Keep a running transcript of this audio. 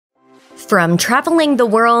From traveling the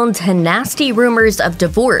world to nasty rumors of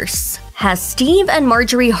divorce, has Steve and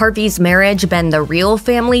Marjorie Harvey's marriage been the real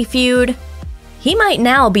family feud? He might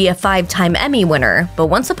now be a 5-time Emmy winner, but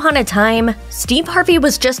once upon a time, Steve Harvey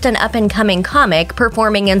was just an up-and-coming comic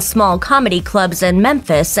performing in small comedy clubs in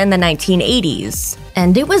Memphis in the 1980s.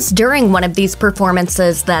 And it was during one of these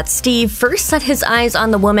performances that Steve first set his eyes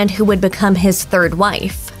on the woman who would become his third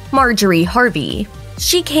wife, Majorie Harvey.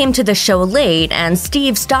 She came to the show late, and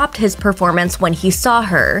Steve stopped his performance when he saw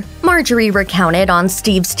her. Marjorie recounted on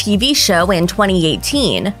Steve's TV show in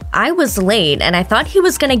 2018, "I was late and I thought he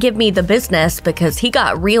was gonna give me the business because he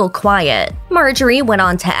got real quiet." Marjorie went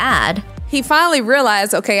on to add, "He finally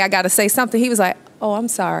realized, okay, I gotta say something. He was like, oh, I'm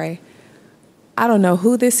sorry. I don't know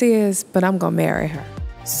who this is, but I'm gonna marry her."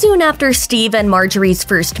 Soon after Steve and Marjorie's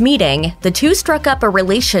first meeting, the two struck up a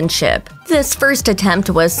relationship. This first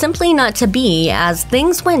attempt was simply not to be, as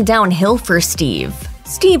things went downhill for Steve.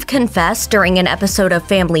 Steve confessed during an episode of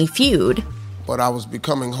Family Feud. But I was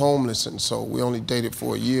becoming homeless, and so we only dated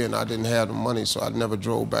for a year, and I didn't have the money, so I never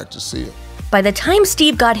drove back to see her. By the time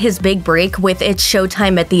Steve got his big break with It's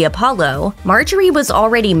Showtime at the Apollo, Marjorie was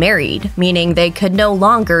already married, meaning they could no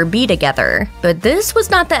longer be together. But this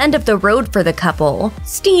was not the end of the road for the couple.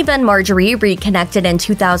 Steve and Marjorie reconnected in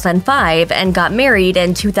 2005 and got married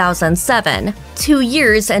in 2007, 2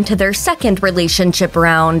 years into their second relationship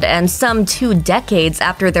round and some 2 decades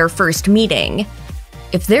after their first meeting.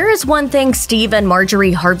 If there is one thing Steve and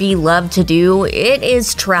Marjorie Harvey love to do, it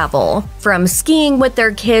is travel. From skiing with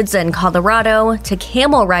their kids in Colorado to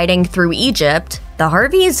camel riding through Egypt, the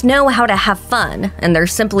Harveys know how to have fun, and there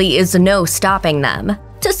simply is no stopping them.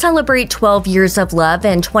 To celebrate 12 years of love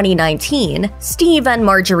in 2019, Steve and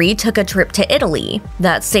Marjorie took a trip to Italy.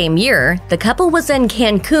 That same year, the couple was in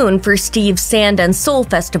Cancun for Steve's Sand and Soul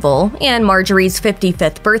Festival and Marjorie's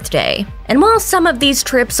 55th birthday. And while some of these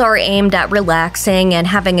trips are aimed at relaxing and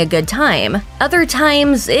having a good time, other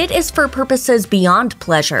times it is for purposes beyond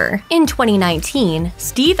pleasure. In 2019,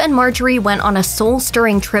 Steve and Marjorie went on a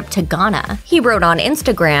soul-stirring trip to Ghana. He wrote on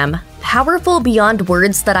Instagram, "Powerful beyond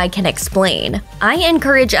words that I can explain. I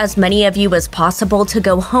encourage as many of you as possible to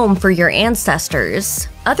go home for your ancestors.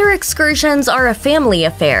 Other excursions are a family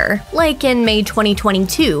affair, like in May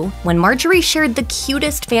 2022, when Marjorie shared the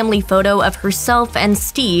cutest family photo of herself and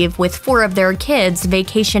Steve with 4 of their kids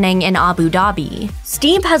vacationing in Abu Dhabi.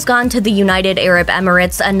 Steve has gone to the United Arab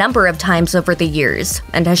Emirates a number of times over the years,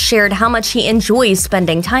 and has shared how much he enjoys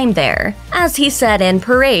spending time there. As he said in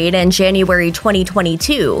Parade in January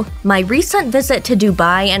 2022, "My recent visit to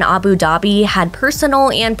Dubai and Abu Dhabi had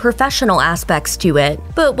personal and professional aspects to it,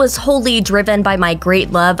 but was wholly driven by my great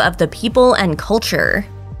love of the people and culture."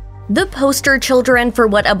 The poster children for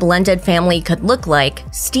what a blended family could look like,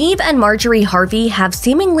 Steve and Marjorie Harvey have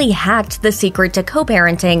seemingly hacked the secret to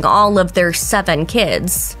co-parenting all of their 7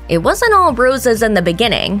 kids. It wasn't all roses in the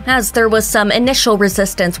beginning, as there was some initial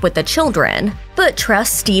resistance with the children, but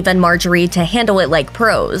trust Steve and Marjorie to handle it like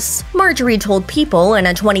pros. Marjorie told People in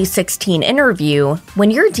a 2016 interview,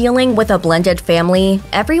 "When you're dealing with a blended family,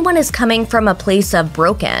 everyone is coming from a place of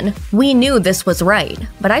broken. We knew this was right,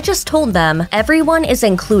 but I just told them, everyone is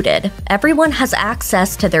included. Everyone has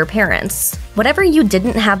access to their parents. Whatever you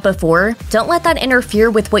didn't have before, don't let that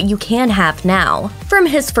interfere with what you can have now." From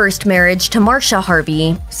his first marriage to Marcia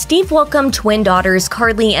Harvey, Steve welcomed twin daughters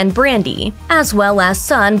Carly and Brandy, as well as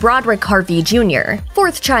son Broderick Harvey Jr.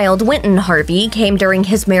 4th child Winton Harvey came during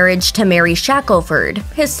his marriage to Mary Shackelford,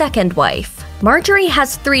 his second wife. Marjorie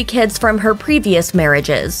has 3 kids from her previous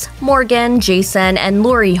marriages, Morgan, Jason, and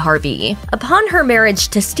Lori Harvey. Upon her marriage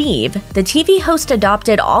to Steve, the TV host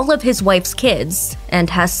adopted all of his wife's kids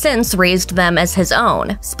and has since raised them as his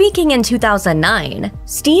own. Speaking in 2009,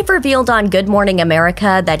 Steve revealed on Good Morning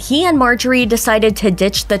America that he and Marjorie decided to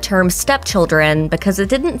ditch the term stepchildren because it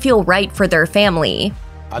didn't feel right for their family.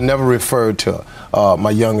 I never referred to my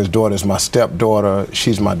youngest daughter as my stepdaughter.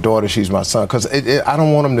 She's my daughter, she's my son, because I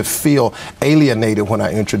don't want them to feel alienated when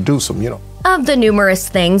I introduce them, you know. Of the numerous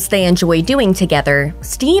things they enjoy doing together,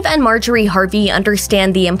 Steve and Marjorie Harvey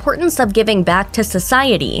understand the importance of giving back to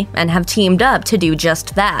society and have teamed up to do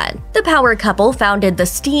just that. The power couple founded the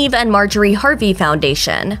Steve and Marjorie Harvey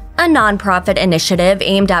Foundation, a nonprofit initiative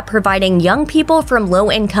aimed at providing young people from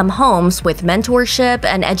low-income homes with mentorship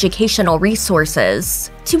and educational resources.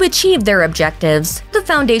 To achieve their objectives, the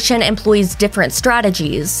foundation employs different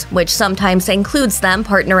strategies, which sometimes includes them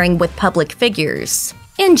partnering with public figures.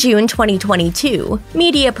 In June 2022,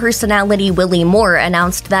 media personality Willie Moore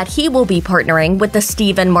announced that he will be partnering with the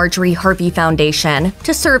Steve and Marjorie Harvey Foundation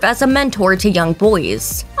to serve as a mentor to young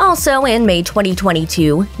boys. Also, in May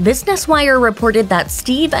 2022, Business Wire reported that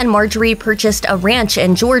Steve and Marjorie purchased a ranch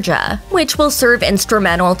in Georgia, which will serve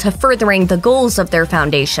instrumental to furthering the goals of their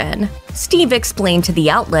foundation. Steve explained to the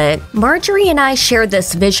outlet, "Marjorie and I share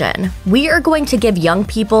this vision. We are going to give young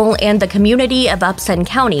people and the community of Upson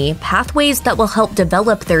County pathways that will help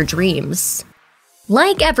develop their dreams."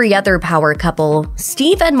 Like every other power couple,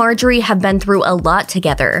 Steve and Marjorie have been through a lot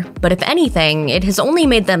together, but if anything, it has only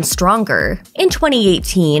made them stronger. In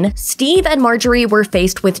 2018, Steve and Marjorie were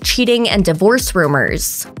faced with cheating and divorce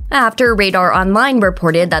rumors, after Radar Online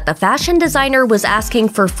reported that the fashion designer was asking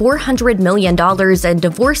for $400 million in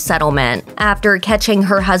divorce settlement after catching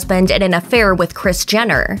her husband in an affair with Kris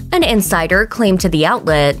Jenner. An insider claimed to the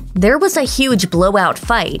outlet, "There was a huge blowout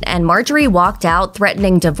fight and Marjorie walked out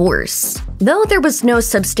threatening divorce." Though there was no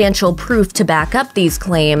substantial proof to back up these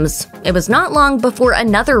claims, it was not long before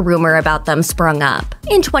another rumor about them sprung up.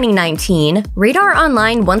 In 2019, Radar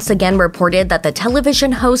Online once again reported that the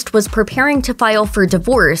television host was preparing to file for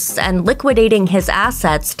divorce and liquidating his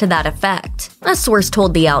assets to that effect. A source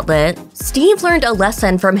told the outlet, "Steve learned a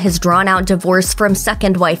lesson from his drawn-out divorce from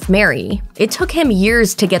second wife Mary. It took him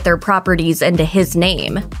years to get their properties into his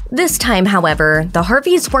name." This time, however, the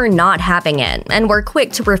Harveys were not having it and were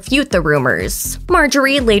quick to refute the rumors.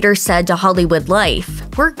 Marjorie later said to Hollywood Life,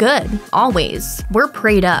 "We're good, always. We're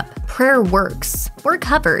prayed up. Prayer works. We're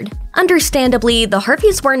covered." Understandably, the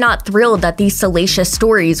Harveys were not thrilled that these salacious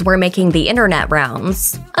stories were making the internet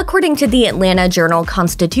rounds. According to the Atlanta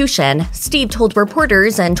Journal-Constitution, Steve told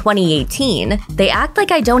reporters in 2018, "They act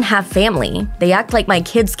like I don't have family. They act like my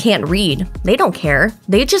kids can't read. They don't care.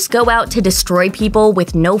 They just go out to destroy people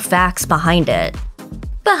with no facts behind it."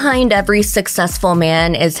 Behind every successful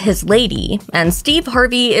man is his lady, and Steve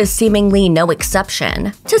Harvey is seemingly no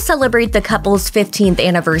exception. To celebrate the couple's 15th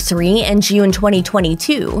anniversary in June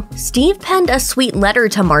 2022, Steve penned a sweet letter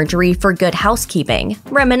to Marjorie for good housekeeping,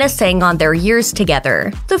 reminiscing on their years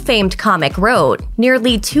together. The famed comic wrote,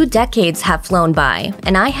 "Nearly 2 decades have flown by,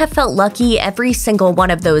 and I have felt lucky every single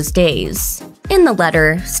one of those days." In the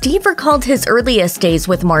letter, Steve recalled his earliest days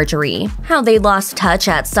with Marjorie, how they lost touch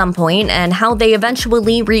at some point and how they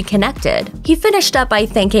eventually reconnected. He finished up by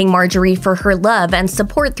thanking Marjorie for her love and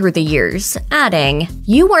support through the years, adding,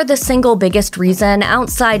 "You are the single biggest reason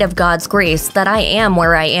outside of God's grace that I am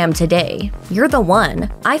where I am today. You're the one.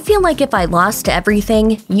 I feel like if I lost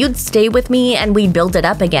everything, you'd stay with me and we'd build it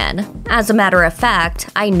up again. As a matter of fact,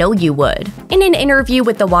 I know you would." In an interview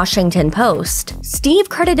with the Washington Post, Steve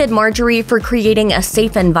credited Marjorie for creating a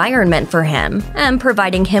safe environment for him and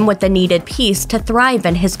providing him with the needed peace to thrive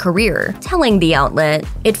in his career, telling the outlet,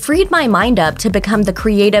 "It freed my mind up to become the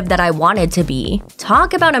creative that I wanted to be.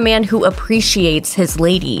 Talk about a man who appreciates his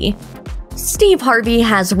lady." Steve Harvey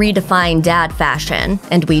has redefined dad fashion,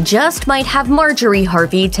 and we just might have Marjorie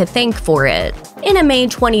Harvey to thank for it. In a May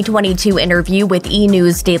 2022 interview with E!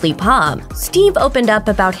 News Daily Pop, Steve opened up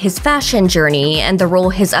about his fashion journey and the role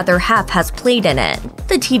his other half has played in it.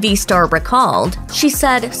 The TV star recalled, she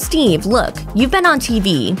said, "Steve, look, you've been on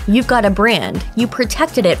TV, you've got a brand, you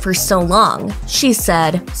protected it for so long." She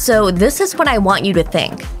said, "So this is what I want you to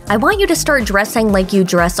think. I want you to start dressing like you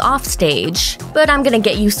dress off stage, but I'm gonna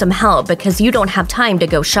get you some help because you don't have time to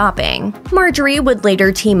go shopping." Marjorie would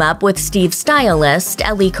later team up with Steve's stylist,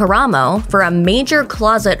 Ellie Caramo, for a major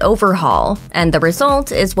closet overhaul, and the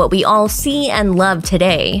result is what we all see and love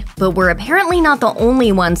today. But we're apparently not the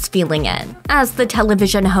only ones feeling it, as the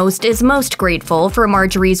television host is most grateful for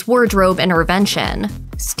Marjorie's wardrobe intervention.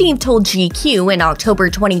 Steve told GQ in October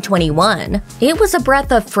 2021, "It was a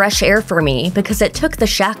breath of fresh air for me because it took the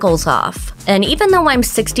shackles off. And even though I'm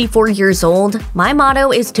 64 years old, my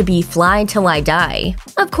motto is to be fly till I die."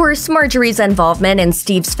 Of course, Marjorie's involvement in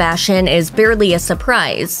Steve's fashion is barely a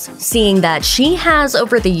surprise, seeing that she has,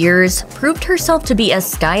 over the years, proved herself to be as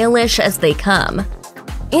stylish as they come.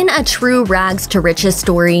 In a true rags to riches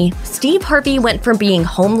story, Steve Harvey went from being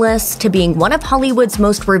homeless to being one of Hollywood's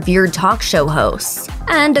most revered talk show hosts.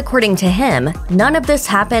 And according to him, none of this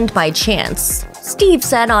happened by chance. Steve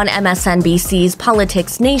said on MSNBC's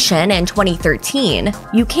Politics Nation in 2013,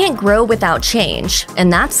 "You can't grow without change,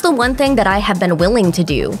 and that's the one thing that I have been willing to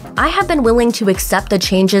do. I have been willing to accept the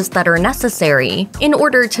changes that are necessary in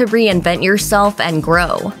order to reinvent yourself and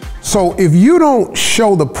grow." So if you don't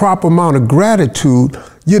show the proper amount of gratitude,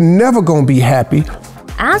 you're never gonna be happy.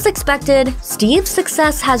 As expected, Steve's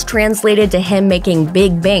success has translated to him making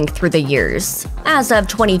big bank through the years. As of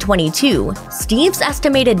 2022, Steve's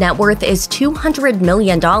estimated net worth is $200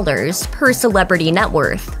 million per Celebrity Net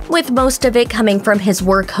Worth, with most of it coming from his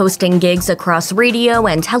work hosting gigs across radio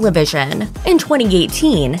and television. In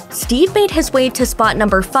 2018, Steve made his way to spot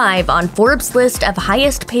number 5 on Forbes' list of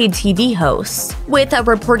highest paid TV hosts, with a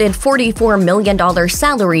reported $44 million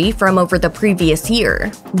salary from over the previous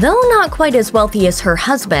year. Though not quite as wealthy as her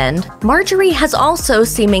husband, Majorie has also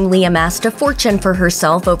seemingly amassed a fortune for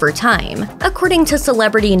herself over time. According to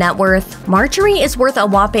Celebrity Net Worth, Majorie is worth a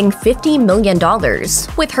whopping $50 million,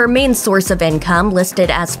 with her main source of income listed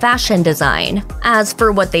as fashion design. As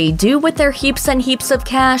for what they do with their heaps and heaps of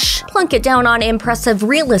cash, plunk it down on impressive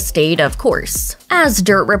real estate, of course. As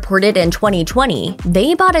Dirt reported in 2020,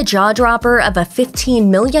 they bought a jaw-dropper of a $15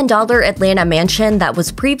 million Atlanta mansion that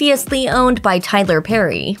was previously owned by Tyler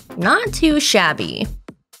Perry. Not too shabby.